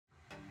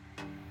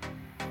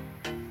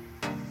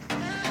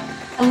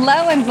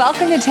Hello and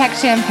welcome to Tech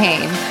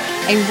Champagne,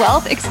 a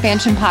wealth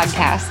expansion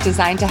podcast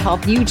designed to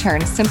help you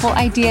turn simple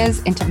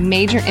ideas into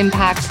major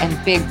impact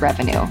and big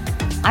revenue.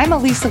 I'm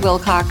Elisa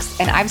Wilcox,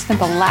 and I've spent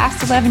the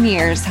last 11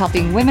 years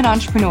helping women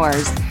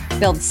entrepreneurs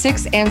build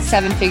 6- and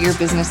 7-figure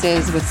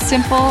businesses with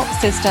simple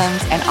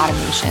systems and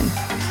automation.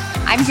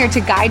 I'm here to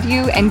guide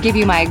you and give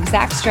you my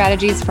exact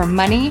strategies for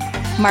money,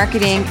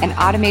 marketing, and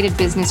automated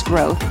business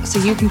growth so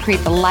you can create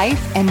the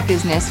life and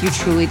business you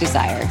truly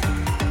desire.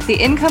 The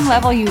income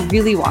level you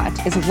really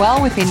want is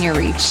well within your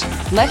reach.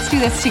 Let's do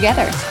this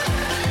together.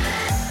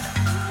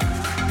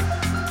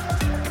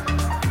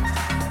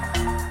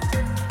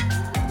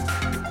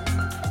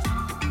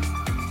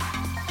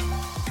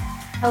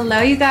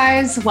 Hello, you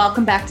guys.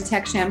 Welcome back to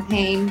Tech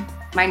Champagne.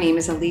 My name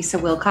is Elisa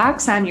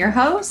Wilcox. I'm your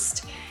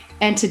host.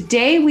 And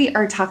today we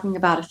are talking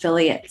about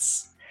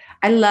affiliates.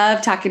 I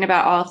love talking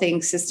about all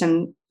things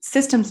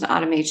systems and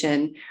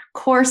automation,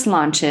 course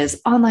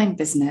launches, online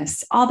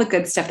business, all the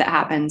good stuff that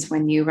happens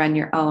when you run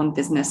your own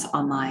business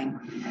online.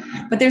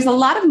 But there's a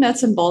lot of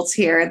nuts and bolts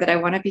here that I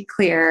want to be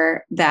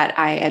clear that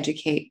I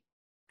educate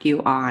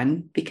you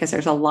on, because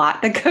there's a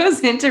lot that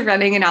goes into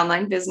running an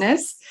online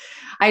business.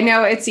 I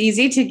know it's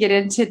easy to get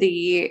into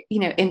the,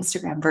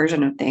 Instagram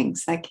version of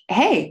things like,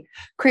 hey,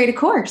 create a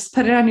course,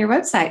 put it on your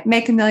website,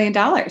 make $1 million.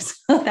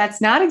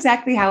 That's not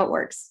exactly how it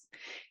works.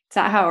 It's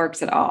not how it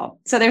works at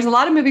all. So there's a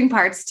lot of moving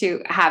parts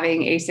to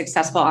having a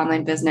successful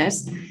online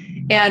business.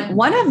 And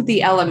one of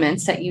the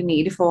elements that you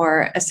need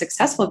for a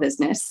successful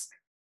business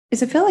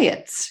is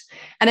affiliates.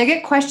 And I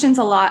get questions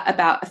a lot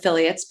about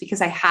affiliates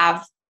because I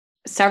have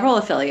several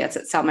affiliates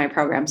that sell my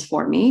programs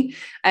for me.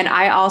 And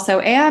I also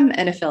am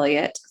an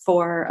affiliate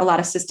for a lot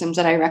of systems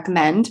that I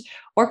recommend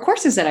or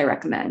courses that I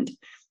recommend.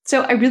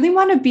 So I really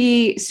want to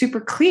be super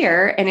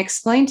clear and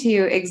explain to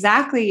you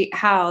exactly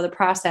how the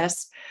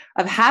process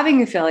of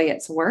having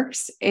affiliates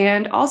works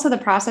and also the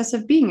process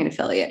of being an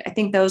affiliate. I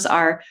think those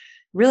are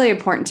really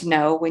important to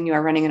know when you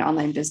are running an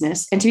online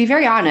business. And to be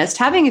very honest,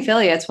 having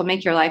affiliates will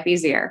make your life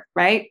easier,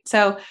 right?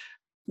 So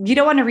you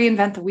don't want to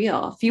reinvent the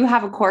wheel. If you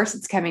have a course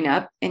that's coming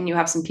up and you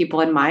have some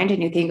people in mind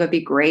and you think it would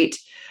be great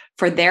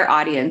for their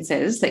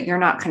audiences that you're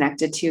not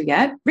connected to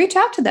yet, reach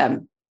out to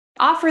them,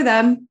 offer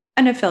them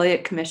an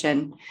affiliate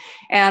commission.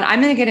 And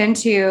I'm going to get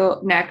into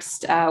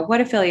next what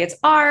affiliates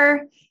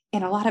are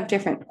and a lot of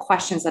different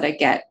questions that I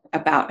get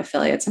about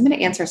affiliates. I'm going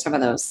to answer some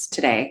of those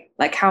today,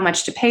 like how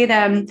much to pay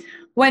them,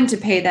 when to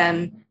pay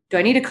them, do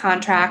I need a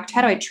contract,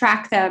 how do I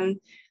track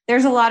them?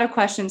 There's a lot of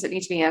questions that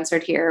need to be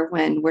answered here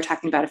when we're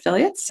talking about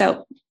affiliates.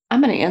 So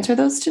I'm going to answer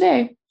those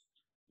today.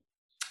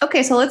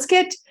 Okay, so let's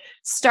get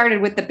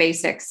started with the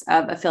basics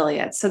of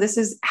affiliates. So this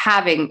is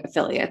having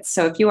affiliates.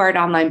 So if you are an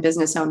online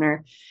business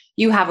owner,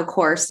 you have a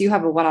course, you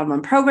have a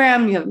one-on-one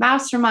program, you have a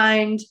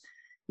mastermind,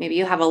 maybe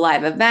you have a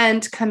live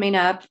event coming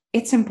up.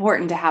 It's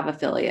important to have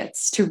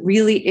affiliates to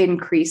really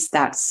increase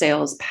that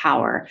sales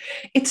power.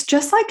 It's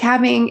just like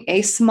having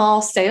a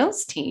small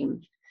sales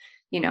team,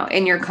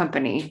 in your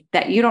company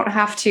that you don't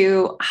have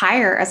to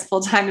hire as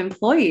full-time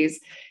employees.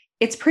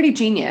 It's pretty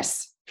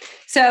genius.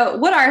 So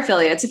what are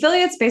affiliates?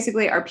 Affiliates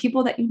basically are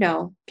people that you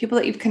know, people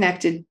that you've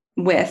connected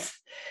with,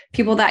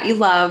 people that you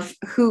love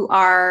who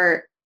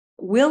are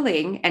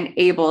willing and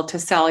able to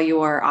sell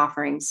your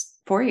offerings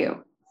for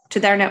you to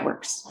their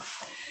networks.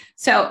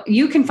 So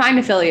you can find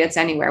affiliates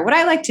anywhere. What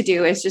I like to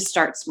do is just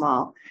start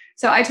small.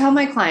 So I tell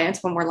my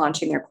clients when we're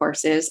launching their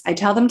courses, I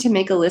tell them to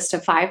make a list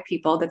of 5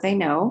 people that they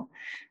know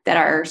that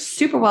are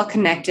super well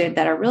connected,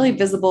 that are really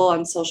visible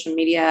on social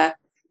media,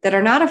 that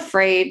are not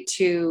afraid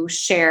to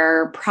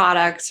share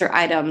products or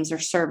items or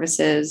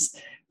services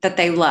that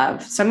they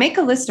love. So make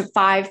a list of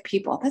 5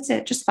 people. That's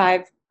it, just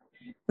 5.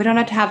 We don't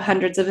have to have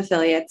hundreds of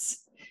affiliates.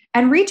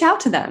 And reach out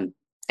to them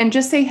and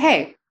just say,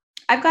 hey,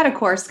 I've got a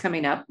course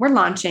coming up. We're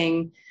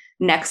launching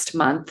next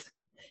month.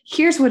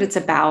 Here's what it's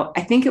about.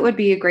 I think it would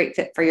be a great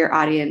fit for your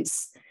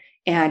audience.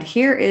 And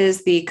here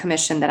is the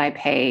commission that I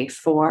pay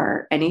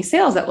for any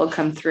sales that will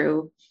come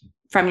through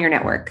from your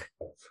network.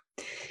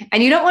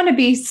 And you don't want to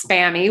be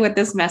spammy with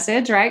this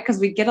message, right? Because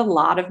we get a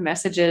lot of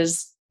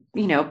messages,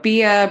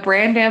 be a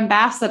brand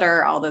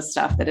ambassador, all this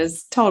stuff that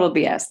is total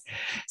BS.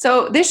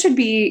 So this should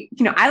be,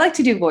 I like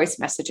to do voice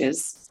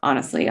messages,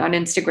 honestly, on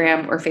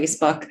Instagram or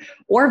Facebook,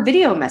 or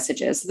video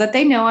messages so that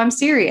they know I'm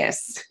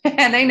serious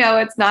and they know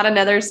it's not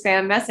another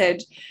spam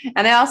message.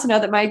 And they also know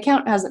that my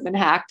account hasn't been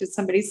hacked if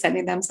somebody's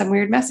sending them some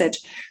weird message.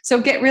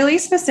 So get really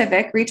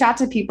specific, reach out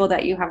to people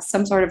that you have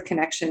some sort of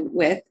connection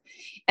with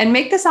and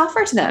make this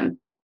offer to them.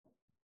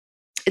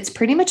 It's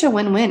pretty much a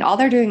win-win. All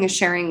they're doing is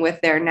sharing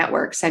with their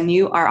networks and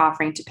you are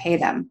offering to pay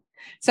them.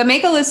 So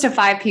make a list of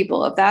 5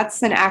 people. If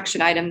that's an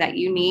action item that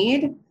you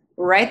need,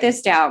 write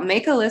this down.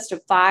 Make a list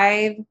of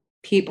 5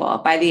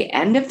 people by the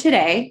end of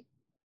today,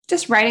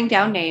 just writing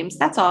down names.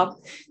 That's all.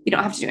 You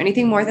don't have to do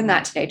anything more than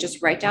that today.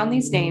 Just write down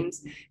these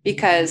names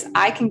because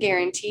I can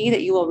guarantee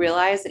that you will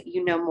realize that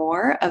you know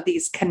more of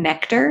these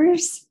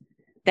connectors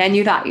than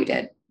you thought you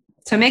did.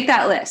 So make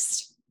that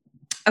list.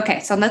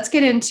 Okay, so let's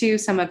get into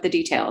some of the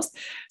details.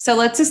 So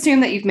let's assume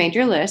that you've made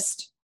your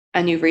list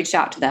and you've reached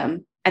out to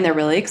them and they're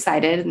really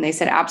excited. And they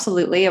said,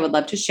 absolutely, I would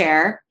love to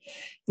share.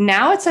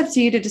 Now it's up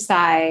to you to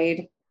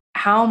decide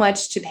how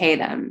much to pay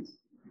them.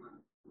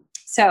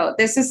 So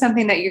this is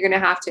something that you're going to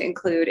have to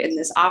include in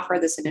this offer,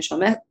 this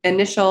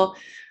initial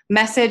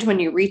message when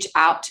you reach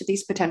out to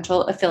these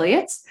potential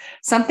affiliates.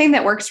 Something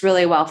that works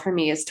really well for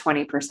me is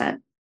 20%.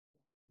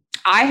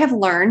 I have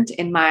learned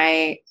in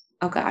my,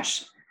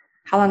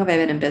 how long have I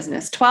been in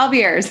business? 12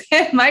 years.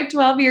 My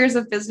 12 years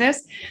of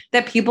business,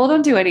 that people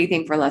don't do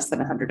anything for less than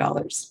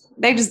 $100.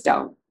 They just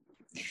don't.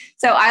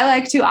 So I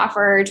like to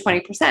offer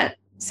 20%.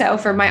 So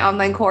for my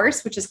online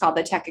course, which is called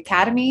the Tech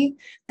Academy,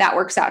 that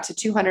works out to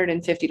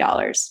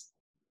 $250.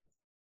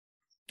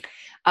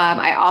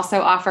 I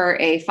also offer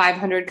a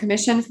 $500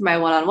 commission for my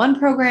one-on-one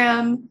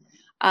program.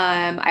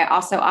 I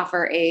also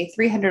offer a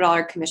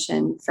 $300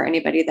 commission for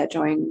anybody that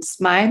joins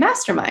my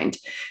mastermind.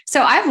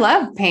 So I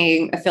love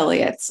paying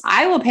affiliates.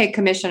 I will pay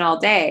commission all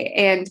day.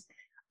 And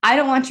I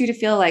don't want you to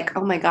feel like,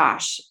 oh my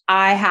gosh,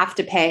 I have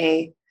to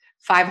pay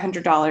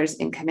 $500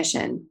 in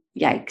commission.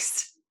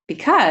 Yikes.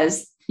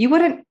 Because you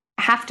wouldn't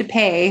have to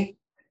pay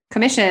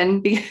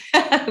commission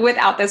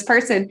without this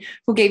person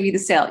who gave you the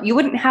sale. You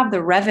wouldn't have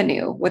the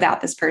revenue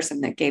without this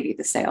person that gave you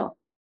the sale,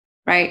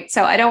 right?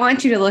 So I don't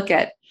want you to look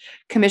at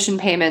commission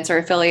payments or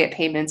affiliate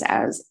payments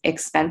as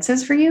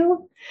expenses for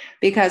you,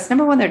 because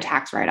number one, they're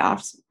tax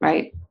write-offs,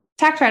 right?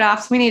 Tax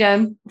write-offs, we need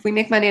them. If we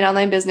make money in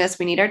online business,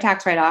 we need our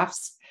tax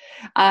write-offs.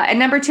 And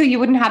number two, you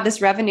wouldn't have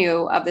this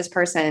revenue of this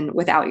person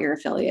without your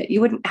affiliate.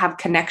 You wouldn't have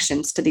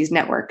connections to these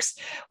networks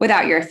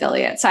without your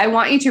affiliate. So I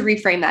want you to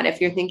reframe that. If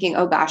you're thinking,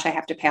 oh gosh, I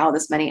have to pay all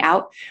this money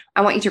out,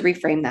 I want you to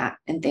reframe that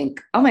and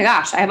think, oh my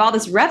gosh, I have all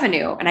this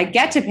revenue and I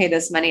get to pay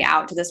this money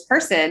out to this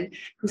person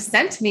who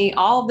sent me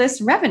all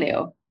this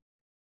revenue.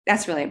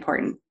 That's really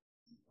important.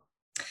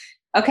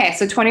 Okay,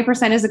 so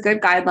 20% is a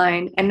good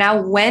guideline. And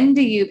now when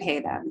do you pay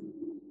them?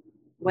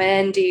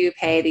 When do you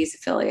pay these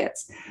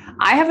affiliates?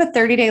 I have a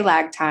 30-day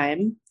lag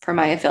time for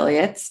my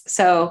affiliates.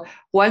 So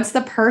once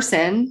the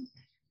person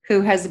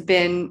who has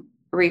been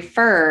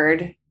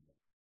referred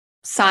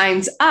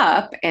signs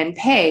up and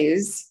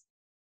pays,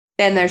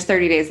 then there's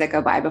 30 days that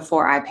go by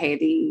before I pay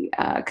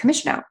the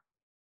commission out,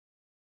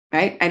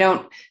 right? I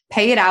don't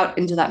pay it out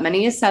until that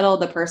money is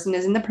settled. The person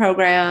is in the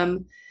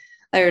program.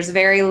 There's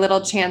very little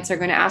chance they're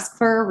going to ask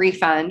for a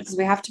refund, because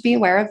we have to be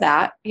aware of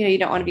that. You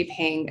don't want to be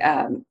paying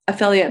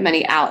affiliate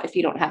money out if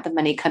you don't have the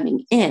money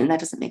coming in. That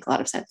doesn't make a lot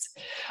of sense.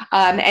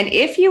 And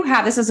if you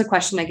have, this is a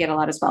question I get a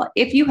lot as well.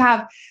 If you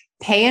have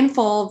pay in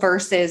full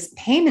versus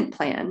payment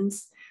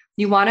plans,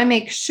 you want to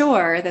make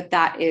sure that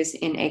that is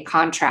in a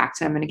contract.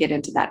 And I'm going to get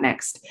into that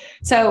next.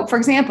 So for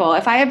example,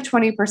 if I have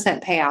 20%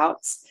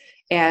 payouts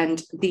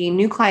and the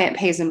new client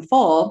pays in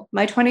full,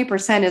 my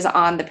 20% is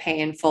on the pay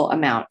in full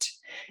amount.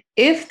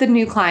 If the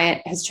new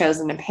client has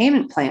chosen a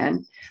payment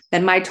plan,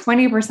 then my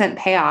 20%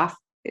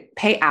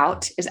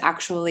 payout is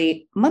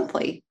actually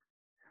monthly,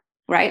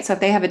 right? So if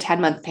they have a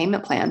 10-month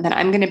payment plan, then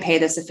I'm going to pay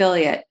this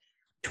affiliate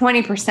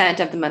 20%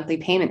 of the monthly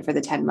payment for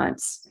the 10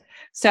 months.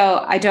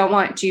 So I don't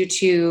want you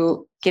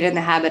to get in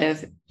the habit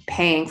of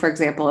paying, for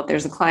example, if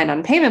there's a client on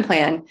a payment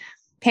plan,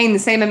 paying the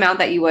same amount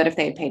that you would if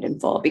they had paid in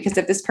full. Because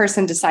if this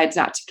person decides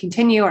not to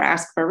continue or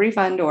ask for a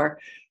refund or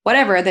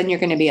whatever, then you're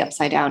going to be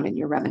upside down in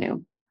your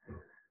revenue.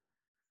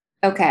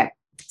 Okay,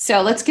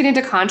 so let's get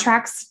into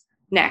contracts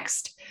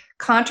next.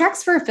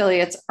 Contracts for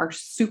affiliates are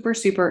super,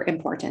 super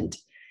important.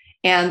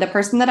 And the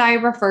person that I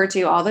refer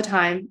to all the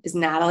time is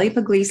Natalie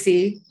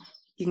Puglisi.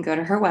 You can go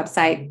to her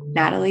website,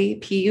 Natalie,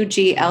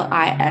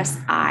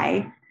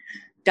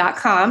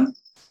 Puglisi.com,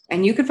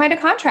 and you can find a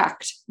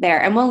contract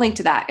there. And we'll link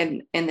to that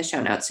in the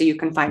show notes so you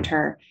can find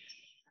her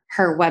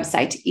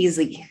website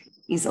easily.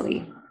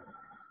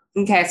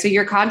 Okay, so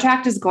your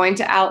contract is going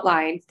to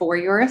outline for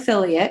your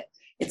affiliate.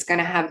 It's going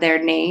to have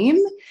their name.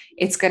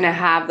 It's going to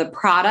have the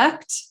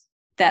product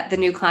that the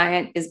new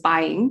client is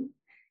buying.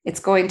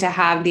 It's going to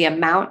have the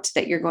amount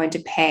that you're going to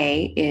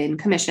pay in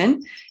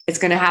commission. It's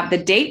going to have the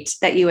date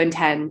that you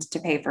intend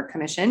to pay for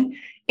commission.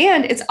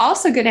 And it's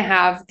also going to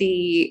have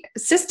the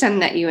system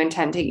that you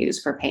intend to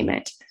use for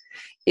payment.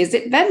 Is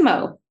it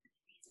Venmo?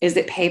 Is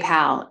it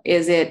PayPal?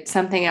 Is it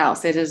something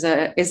else? Is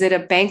it a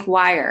bank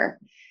wire?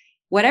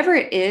 Whatever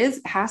it is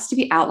has to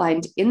be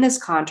outlined in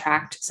this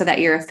contract so that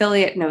your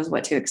affiliate knows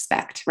what to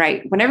expect,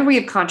 right? Whenever we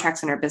have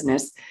contracts in our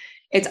business,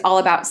 it's all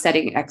about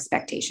setting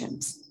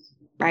expectations,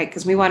 right?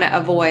 Because we want to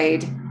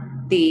avoid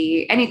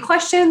any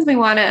questions. We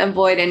want to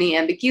avoid any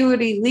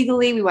ambiguity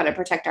legally. We want to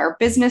protect our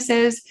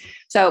businesses.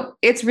 So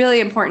it's really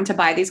important to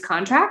buy these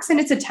contracts, and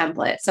it's a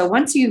template. So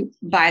once you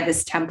buy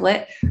this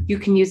template, you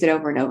can use it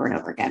over and over and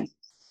over again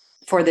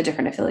for the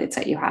different affiliates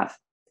that you have.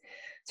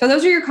 So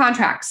those are your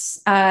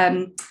contracts.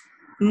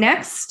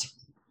 Next,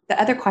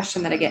 the other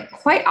question that I get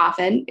quite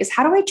often is,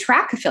 how do I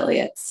track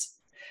affiliates?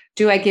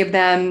 Do I give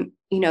them,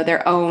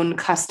 their own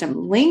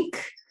custom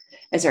link?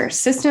 Is there a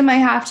system I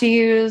have to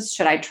use?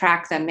 Should I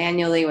track them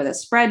manually with a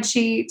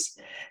spreadsheet?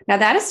 Now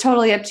that is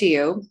totally up to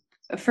you.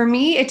 For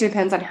me, it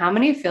depends on how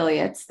many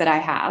affiliates that I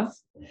have.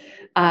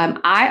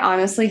 I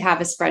honestly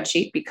have a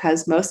spreadsheet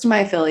because most of my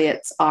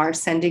affiliates are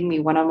sending me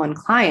one-on-one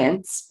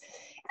clients,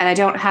 and I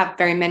don't have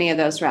very many of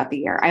those throughout the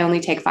year. I only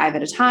take 5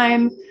 at a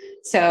time.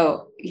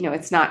 So,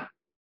 it's not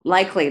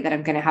likely that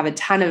I'm going to have a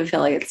ton of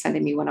affiliates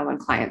sending me one-on-one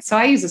clients. So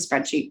I use a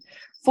spreadsheet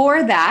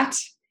for that.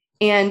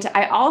 And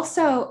I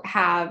also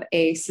have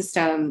a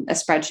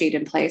spreadsheet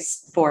in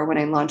place for when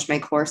I launch my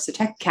course, the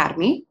Tech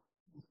Academy.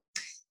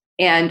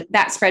 And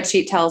that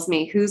spreadsheet tells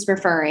me who's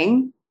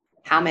referring,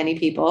 how many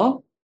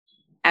people,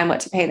 and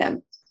what to pay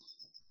them.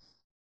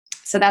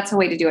 So that's a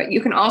way to do it.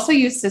 You can also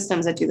use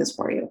systems that do this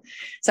for you.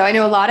 So I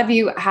know a lot of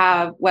you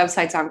have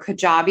websites on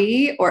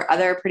Kajabi or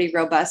other pretty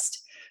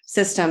robust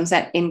systems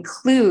that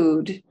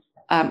include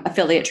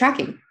affiliate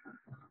tracking.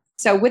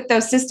 So with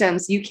those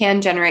systems, you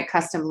can generate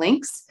custom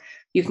links.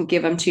 You can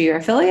give them to your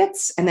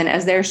affiliates. And then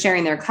as they're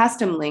sharing their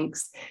custom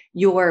links,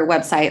 your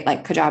website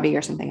like Kajabi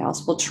or something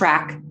else will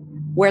track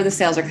where the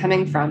sales are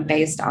coming from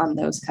based on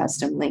those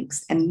custom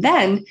links. And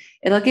then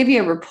it'll give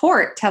you a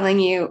report telling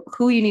you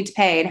who you need to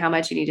pay and how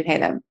much you need to pay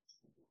them.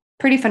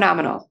 Pretty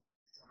phenomenal.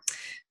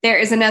 There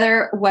is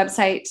another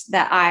website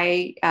that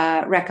I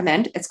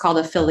recommend. It's called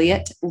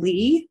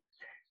Affiliately.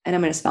 And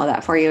I'm going to spell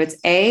that for you. It's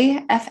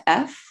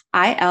AffiliAtly.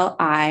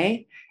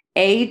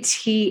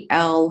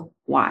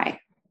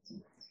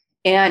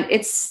 And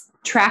it's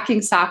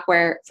tracking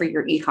software for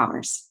your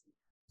e-commerce.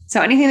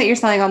 So anything that you're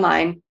selling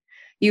online,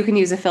 you can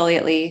use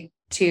Affiliately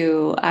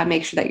to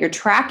make sure that you're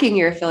tracking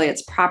your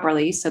affiliates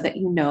properly so that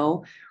you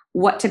know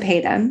what to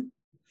pay them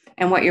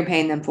and what you're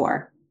paying them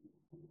for.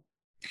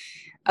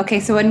 Okay,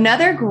 so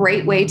another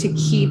great way to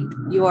keep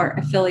your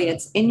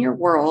affiliates in your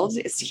world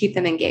is to keep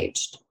them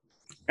engaged,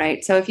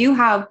 right? So if you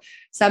have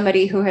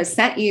somebody who has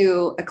sent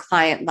you a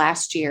client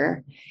last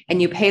year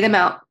and you pay them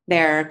out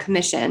their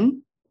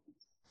commission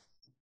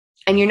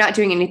and you're not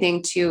doing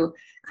anything to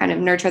kind of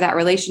nurture that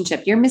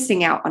relationship, you're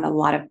missing out on a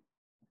lot of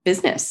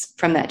business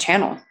from that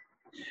channel.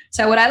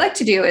 So what I like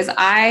to do is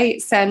I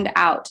send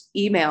out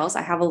emails.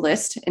 I have a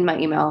list in my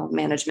email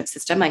management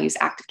system. I use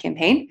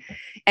ActiveCampaign.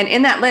 And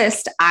in that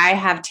list, I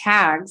have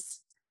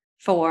tags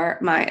for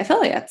my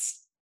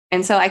affiliates.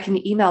 And so I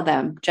can email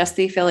them, just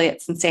the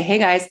affiliates, and say, hey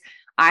guys,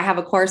 I have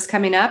a course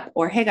coming up,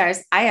 or hey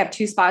guys, I have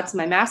 2 spots in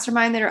my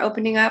mastermind that are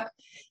opening up.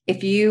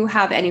 If you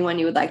have anyone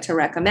you would like to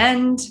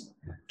recommend,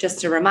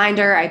 just a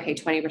reminder, I pay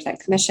 20%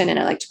 commission, and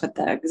I like to put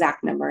the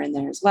exact number in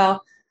there as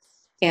well.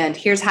 And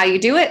here's how you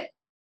do it.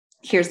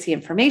 Here's the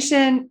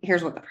information.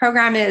 Here's what the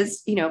program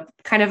is,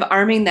 kind of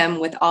arming them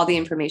with all the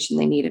information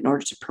they need in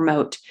order to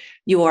promote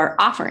your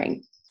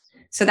offering.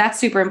 So that's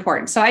super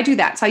important. So I do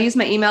that. So I use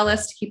my email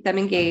list to keep them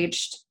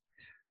engaged.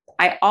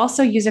 I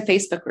also use a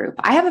Facebook group.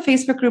 I have a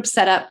Facebook group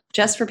set up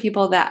just for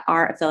people that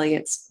are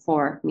affiliates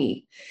for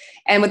me.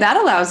 And what that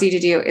allows you to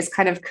do is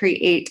kind of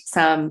create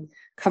some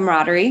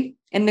camaraderie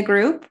in the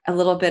group, a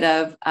little bit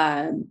of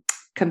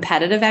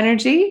competitive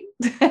energy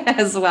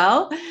as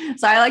well.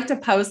 So I like to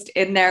post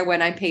in there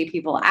when I pay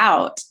people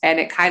out, and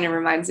it kind of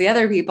reminds the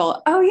other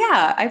people, oh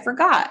yeah, I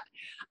forgot.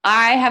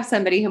 I have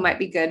somebody who might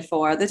be good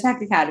for the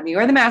Tech Academy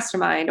or the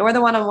Mastermind or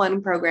the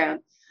one-on-one program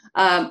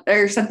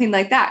or something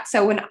like that.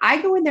 So when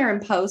I go in there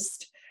and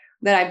post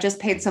that I've just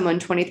paid someone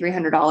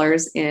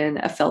 $2,300 in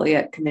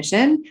affiliate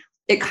commission,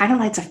 it kind of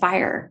lights a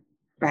fire,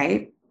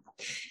 right?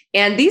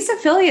 And these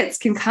affiliates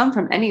can come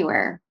from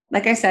anywhere.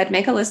 Like I said,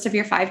 make a list of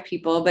your 5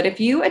 people. But if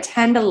you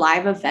attend a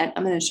live event,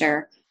 I'm going to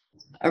share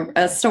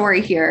a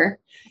story here.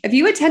 If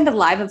you attend a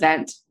live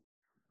event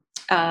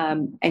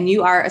and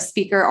you are a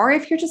speaker, or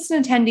if you're just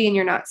an attendee and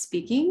you're not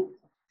speaking,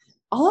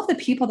 all of the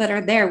people that are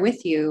there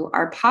with you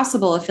are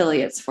possible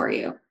affiliates for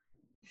you.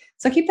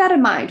 So keep that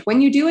in mind. When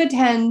you do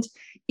attend,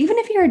 even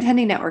if you're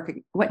attending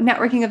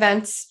networking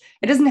events,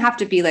 it doesn't have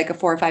to be like a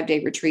 4 or 5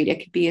 day retreat.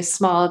 It could be a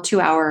small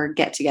 2-hour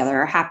get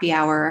together, a happy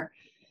hour,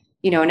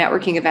 a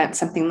networking event,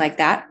 something like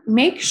that.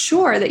 Make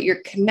sure that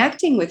you're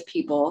connecting with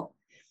people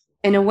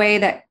in a way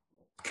that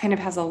kind of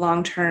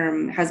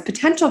has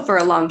potential for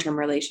a long-term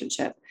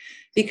relationship,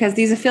 because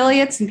these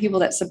affiliates and people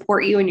that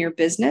support you in your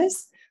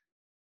business,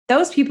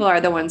 those people are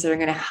the ones that are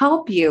going to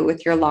help you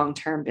with your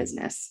long-term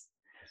business,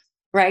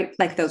 right?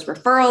 Like those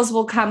referrals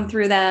will come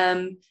through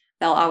them.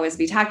 They'll always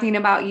be talking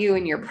about you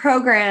and your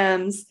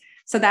programs.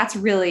 So that's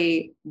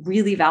really,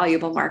 really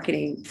valuable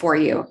marketing for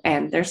you.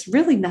 And there's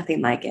really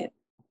nothing like it.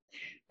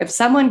 If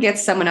someone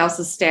gets someone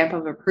else's stamp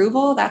of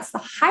approval, that's the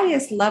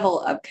highest level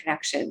of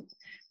connection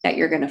that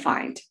you're going to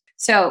find.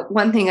 So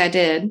one thing I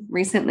did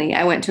recently,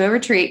 I went to a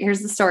retreat.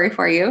 Here's the story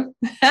for you.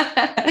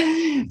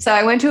 So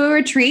I went to a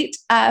retreat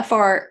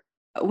for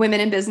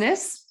women in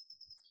business.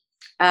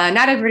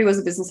 Not everybody was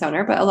a business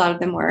owner, but a lot of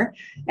them were.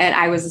 And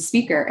I was a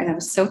speaker, and I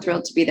was so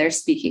thrilled to be there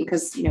speaking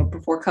because,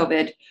 before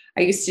COVID,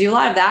 I used to do a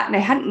lot of that, and I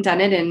hadn't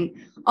done it in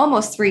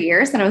almost 3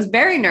 years. And I was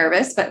very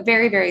nervous, but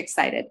very, very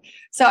excited.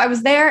 So I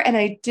was there and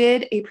I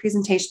did a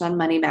presentation on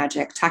money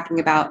magic, talking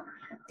about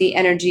the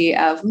energy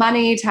of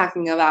money,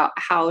 talking about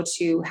how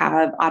to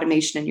have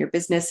automation in your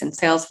business and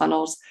sales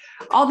funnels,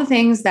 all the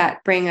things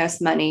that bring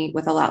us money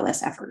with a lot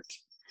less effort.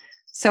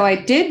 So I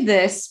did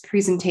this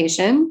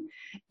presentation,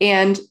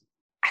 and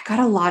I got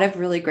a lot of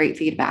really great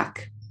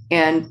feedback.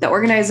 And the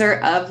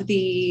organizer of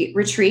the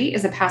retreat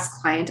is a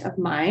past client of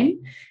mine.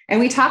 And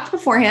we talked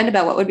beforehand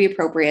about what would be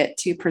appropriate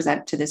to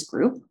present to this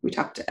group. We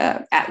talked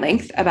at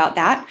length about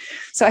that.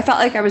 So I felt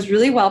like I was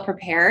really well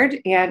prepared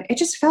and it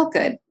just felt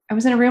good. I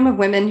was in a room of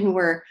women who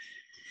were,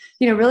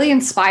 really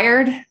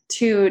inspired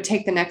to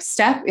take the next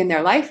step in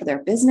their life or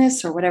their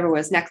business or whatever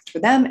was next for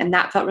them. And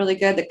that felt really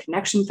good. The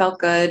connection felt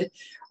good.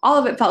 All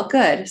of it felt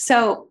good.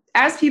 So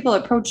as people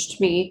approached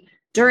me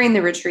during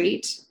the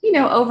retreat,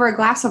 over a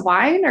glass of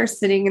wine or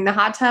sitting in the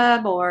hot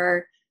tub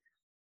or,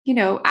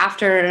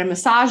 after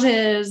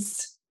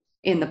massages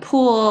in the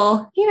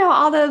pool,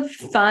 all the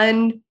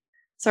fun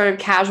sort of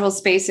casual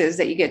spaces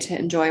that you get to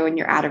enjoy when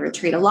you're at a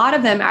retreat. A lot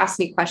of them asked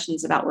me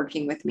questions about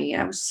working with me.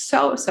 And I was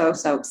so, so,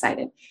 so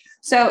excited.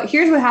 So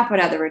here's what happened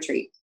at the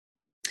retreat.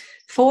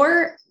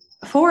 Four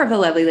of the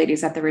lovely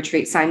ladies at the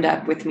retreat signed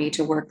up with me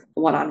to work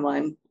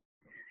one-on-one.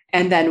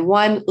 And then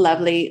one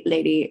lovely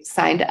lady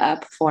signed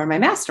up for my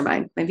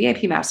mastermind, my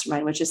VIP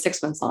mastermind, which is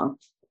 6 months long.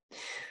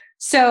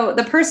 So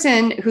the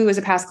person who is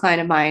a past client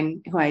of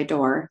mine, who I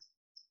adore,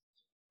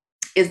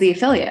 is the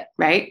affiliate,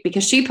 right?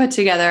 Because she put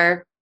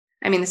together,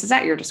 this is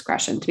at your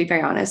discretion, to be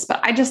very honest, but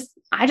I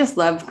just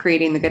love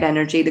creating the good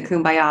energy, the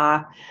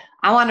kumbaya.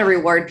 I want to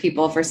reward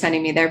people for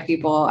sending me their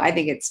people. I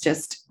think it's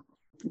just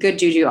good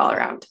juju all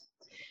around.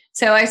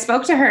 So I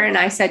spoke to her and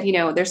I said,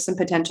 there's some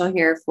potential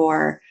here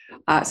for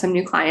some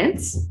new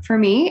clients for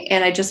me.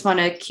 And I just want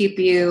to keep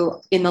you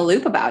in the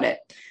loop about it.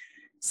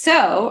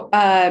 So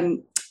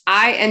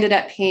I ended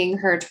up paying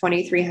her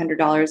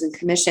 $2,300 in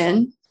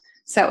commission.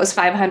 So it was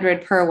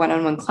 $500 per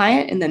one-on-one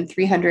client and then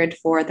 $300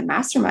 for the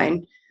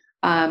mastermind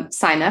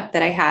sign up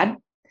that I had.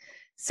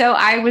 So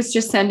I was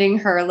just sending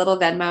her little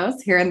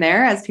Venmos here and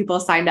there as people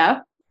signed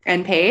up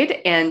and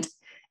paid. And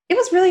it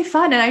was really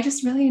fun. And I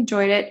just really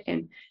enjoyed it.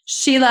 And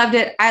she loved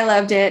it. I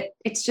loved it.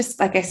 It's just,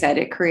 like I said,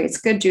 it creates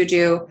good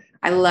juju.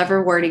 I love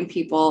rewarding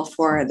people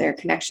for their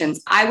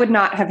connections. I would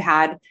not have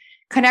had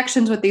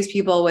connections with these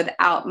people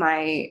without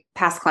my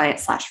past client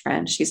 /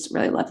 friend. She's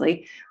really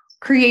lovely,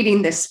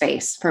 creating this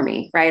space for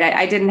me, right?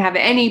 I didn't have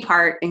any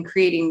part in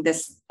creating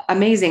this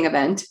amazing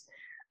event.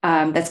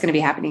 That's going to be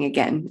happening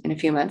again in a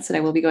few months, and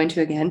I will be going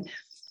to again.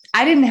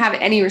 I didn't have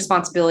any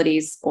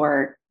responsibilities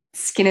or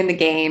skin in the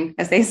game,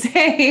 as they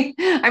say.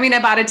 I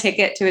bought a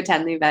ticket to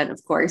attend the event,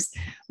 of course,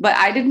 but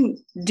I didn't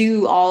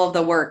do all of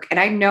the work. And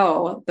I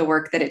know the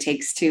work that it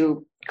takes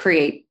to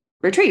create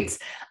retreats.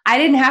 I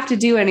didn't have to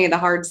do any of the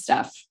hard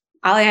stuff.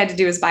 All I had to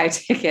do was buy a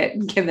ticket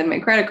and give them my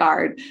credit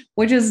card,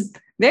 which is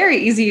very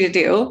easy to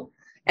do.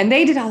 And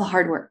they did all the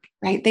hard work,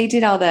 right? They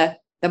did all the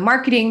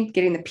marketing,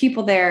 getting the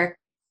people there,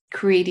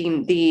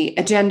 creating the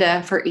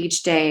agenda for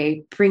each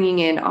day, bringing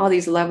in all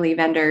these lovely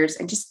vendors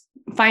and just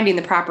finding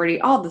the property,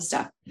 all the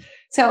stuff.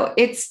 So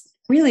it's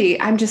really,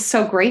 I'm just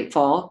so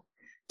grateful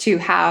to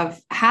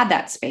have had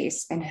that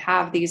space and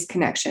have these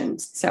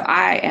connections. So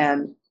I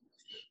am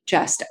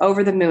just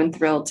over the moon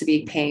thrilled to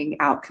be paying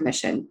out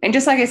commission. And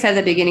just like I said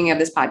at the beginning of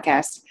this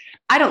podcast,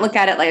 I don't look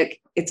at it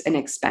like it's an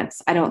expense.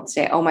 I don't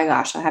say, oh my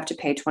gosh, I have to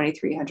pay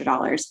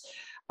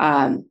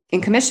 $2,300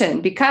 in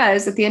commission,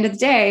 because at the end of the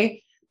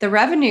day, the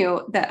revenue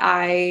that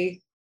I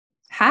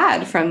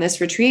had from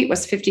this retreat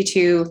was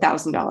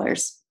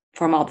 $52,000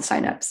 from all the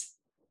signups.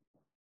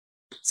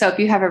 So if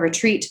you have a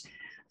retreat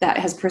that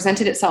has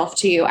presented itself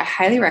to you, I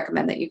highly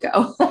recommend that you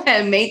go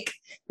and make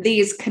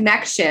these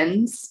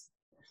connections,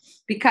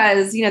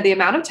 because, the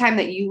amount of time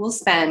that you will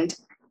spend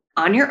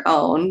on your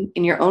own,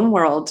 in your own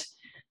world,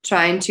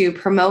 trying to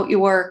promote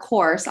your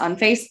course on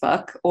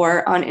Facebook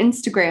or on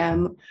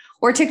Instagram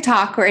or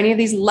TikTok or any of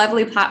these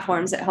lovely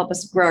platforms that help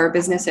us grow our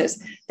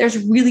businesses,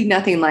 there's really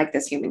nothing like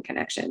this human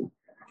connection.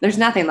 There's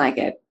nothing like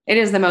it. It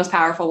is the most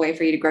powerful way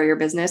for you to grow your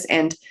business,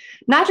 and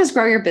not just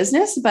grow your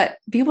business, but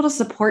be able to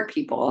support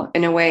people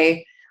in a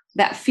way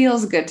that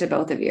feels good to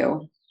both of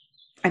you.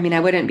 I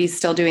wouldn't be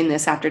still doing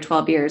this after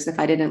 12 years if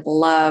I didn't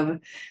love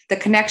the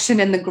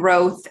connection and the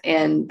growth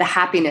and the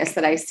happiness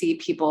that I see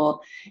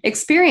people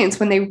experience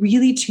when they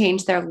really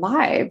change their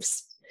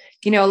lives.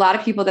 A lot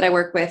of people that I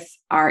work with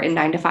are in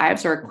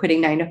 9-to-5s or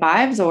quitting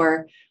 9-to-5s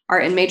or are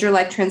in major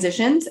life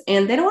transitions,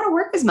 and they don't want to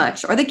work as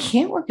much, or they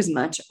can't work as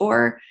much,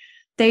 or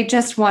they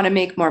just want to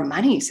make more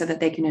money so that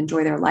they can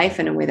enjoy their life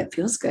in a way that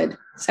feels good.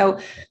 So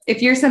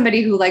if you're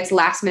somebody who likes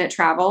last minute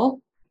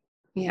travel,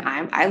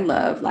 I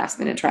love last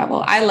minute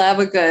travel. I love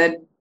a good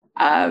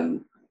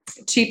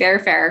cheap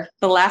airfare.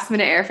 The last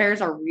minute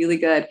airfares are really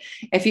good.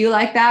 If you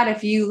like that,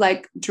 if you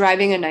like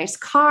driving a nice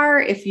car,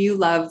 if you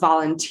love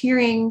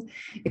volunteering,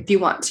 if you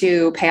want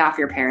to pay off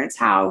your parents'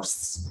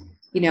 house,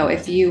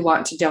 if you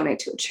want to donate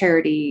to a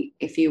charity,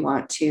 if you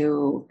want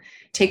to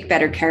take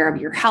better care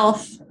of your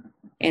health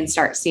and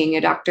start seeing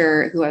a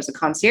doctor who has a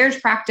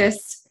concierge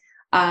practice,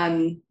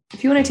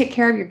 if you want to take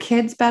care of your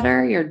kids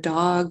better, your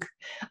dog,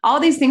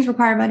 all these things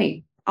require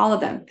money, all of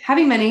them.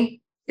 Having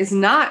money is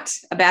not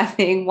a bad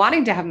thing.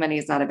 Wanting to have money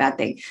is not a bad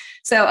thing.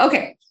 So,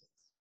 okay,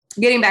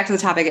 getting back to the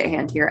topic at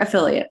hand here,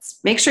 affiliates.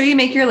 Make sure you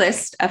make your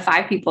list of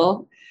 5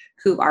 people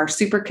who are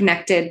super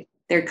connected.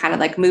 They're kind of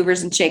like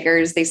movers and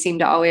shakers. They seem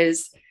to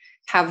always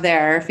have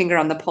their finger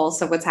on the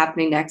pulse of what's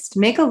happening next.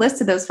 Make a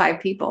list of those 5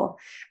 people.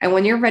 And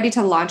when you're ready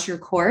to launch your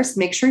course,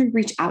 make sure you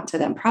reach out to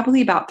them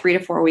probably about 3 to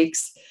 4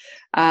 weeks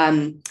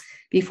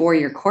before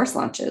your course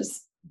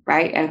launches,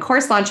 right? And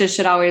course launches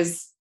should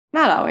always,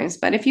 not always,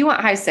 but if you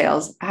want high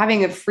sales,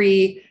 having a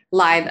free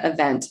live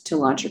event to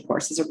launch your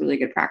course is a really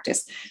good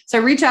practice. So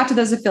reach out to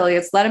those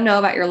affiliates, let them know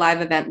about your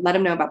live event, let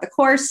them know about the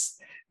course,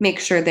 make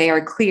sure they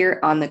are clear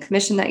on the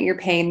commission that you're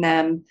paying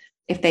them.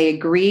 If they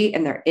agree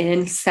and they're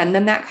in, send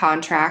them that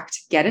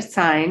contract, get it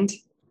signed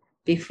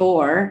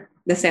before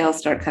the sales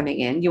start coming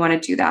in. You want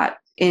to do that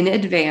in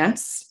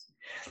advance.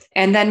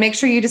 And then make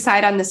sure you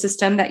decide on the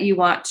system that you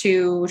want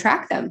to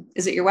track them.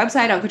 Is it your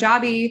website on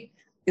Kajabi?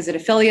 Is it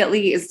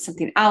Affiliately? Is it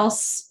something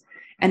else?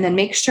 And then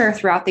make sure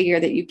throughout the year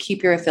that you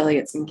keep your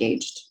affiliates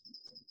engaged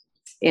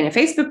in a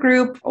Facebook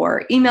group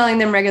or emailing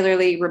them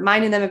regularly,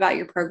 reminding them about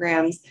your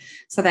programs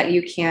so that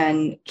you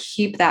can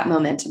keep that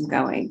momentum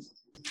going.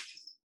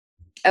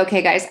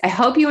 Okay, guys, I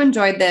hope you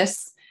enjoyed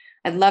this.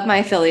 I love my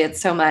affiliates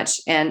so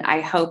much, and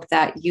I hope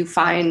that you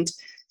find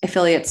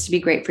affiliates to be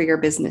great for your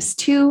business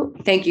too.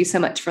 Thank you so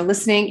much for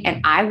listening,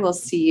 and I will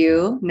see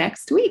you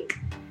next week.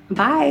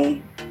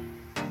 Bye.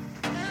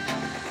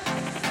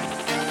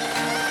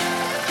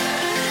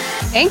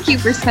 Thank you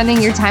for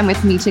spending your time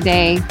with me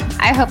today.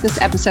 I hope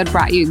this episode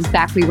brought you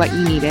exactly what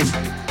you needed.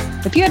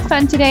 If you had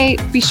fun today,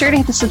 be sure to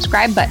hit the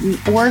subscribe button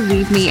or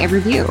leave me a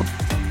review.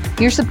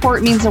 Your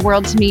support means the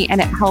world to me,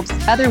 and it helps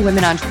other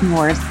women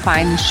entrepreneurs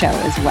find the show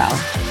as well.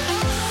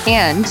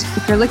 And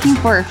if you're looking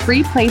for a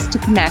free place to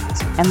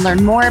connect and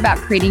learn more about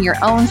creating your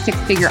own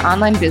 6-figure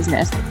online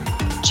business,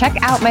 check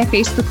out my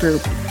Facebook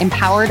group,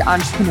 Empowered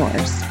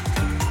Entrepreneurs.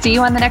 See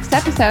you on the next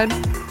episode.